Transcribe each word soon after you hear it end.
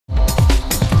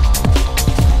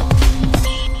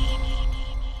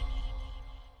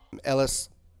Ellis,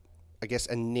 I guess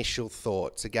initial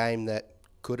thoughts. A game that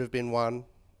could have been won.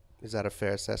 Is that a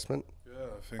fair assessment? Yeah,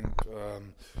 I think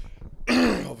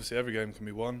obviously every game can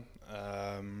be won.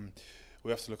 We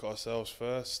have to look at ourselves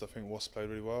first. I think Wasps played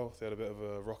really well. They had a bit of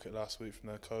a rocket last week from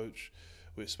their coach.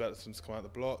 We expected them to come out the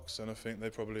blocks, and I think they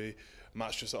probably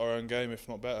matched us at our own game, if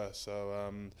not better.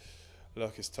 So,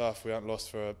 look, it's tough. We haven't lost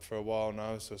for a while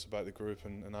now, so it's about the group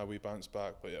and how we bounce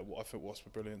back. But yeah, I think Wasps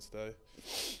were brilliant today.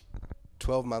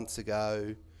 12 months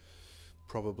ago,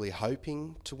 probably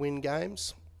hoping to win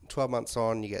games. 12 months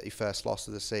on, you get your first loss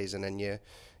of the season, and your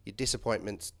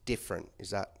disappointment's different.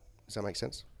 Does that make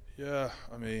sense? Yeah,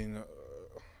 I mean,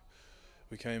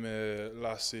 we came here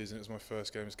last season. It was my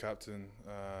first game as captain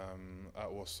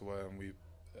at Wasps away, and we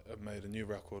made a new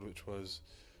record, which was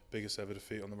biggest ever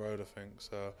defeat on the road, I think.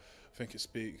 So I think it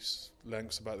speaks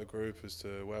lengths about the group as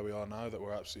to where we are now, that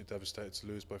we're absolutely devastated to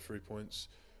lose by 3 points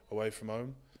away from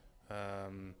home.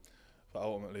 But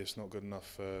ultimately, it's not good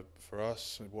enough for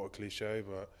us. What a cliche,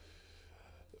 but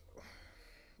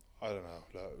I don't know.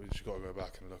 Like, we just got to go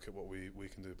back and look at what we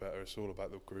can do better. It's all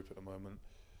about the group at the moment.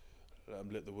 Let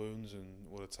them lick the wounds, and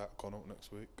we'll attack Connacht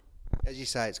next week. As you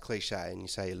say, it's cliche, and you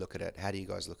say you look at it. How do you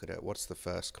guys look at it? What's the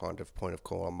first kind of point of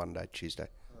call on Monday, Tuesday?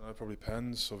 I don't know, probably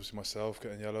pens. Obviously, myself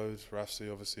getting yellowed.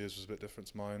 Rafsy, obviously, his was a bit different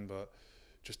to mine, but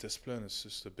just discipline is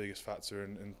just the biggest factor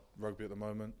in rugby at the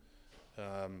moment.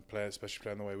 Especially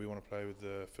playing the way we want to play with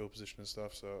the field position and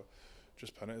stuff. So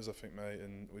just penalties, I think, mate,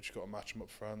 and we just got to match them up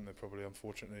front. They're probably,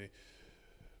 unfortunately,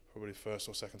 first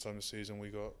or second time this season we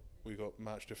got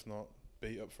matched, if not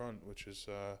beat up front, which is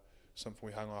something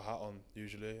we hang our hat on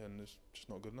usually, and it's just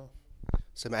not good enough.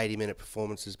 Some 80-minute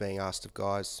performances being asked of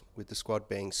guys, with the squad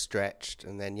being stretched,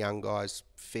 and then young guys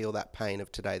feel that pain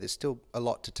of today. There's still a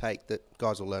lot to take that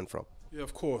guys will learn from. Yeah,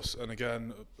 of course. And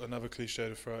again, another cliche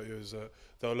to throw at you is that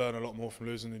they'll learn a lot more from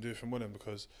losing than they do from winning,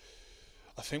 because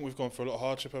I think we've gone through a lot of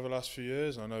hardship over the last few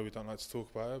years, and I know we don't like to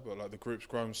talk about it, but like, the group's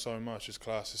grown so much. It's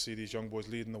class to see these young boys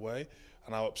leading the way,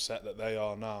 and how upset that they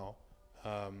are now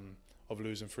of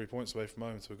losing 3 points away from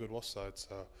home to a good Wasps side.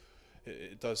 So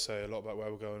it does say a lot about where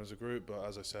we're going as a group, but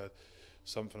as I said,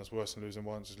 something that's worse than losing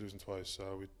once is losing twice,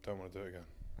 so we don't want to do it again.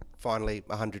 Finally,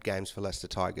 100 games for Leicester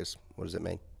Tigers. What does it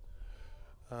mean?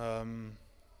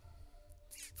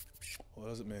 What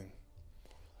does it mean?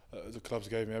 The club's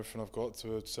gave me everything I've got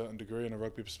to a certain degree. In a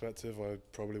rugby perspective, I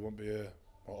probably won't be here.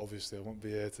 Well, obviously I won't be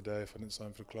here today if I didn't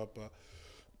sign for the club, but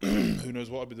who knows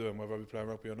what I'd be doing, whether I'd be playing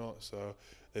rugby or not. So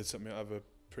they'd sent me out of a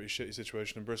pretty shitty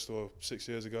situation in Bristol 6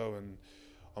 years ago, and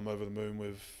I'm over the moon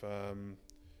with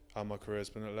how my career's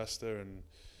been at Leicester, and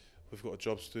we've got a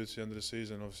job to do to the end of the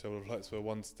season. Obviously I would have liked to have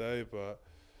won today, but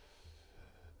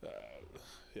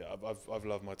yeah, I've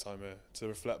loved my time here. To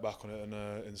reflect back on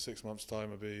it in 6 months'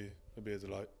 time would be a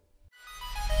delight.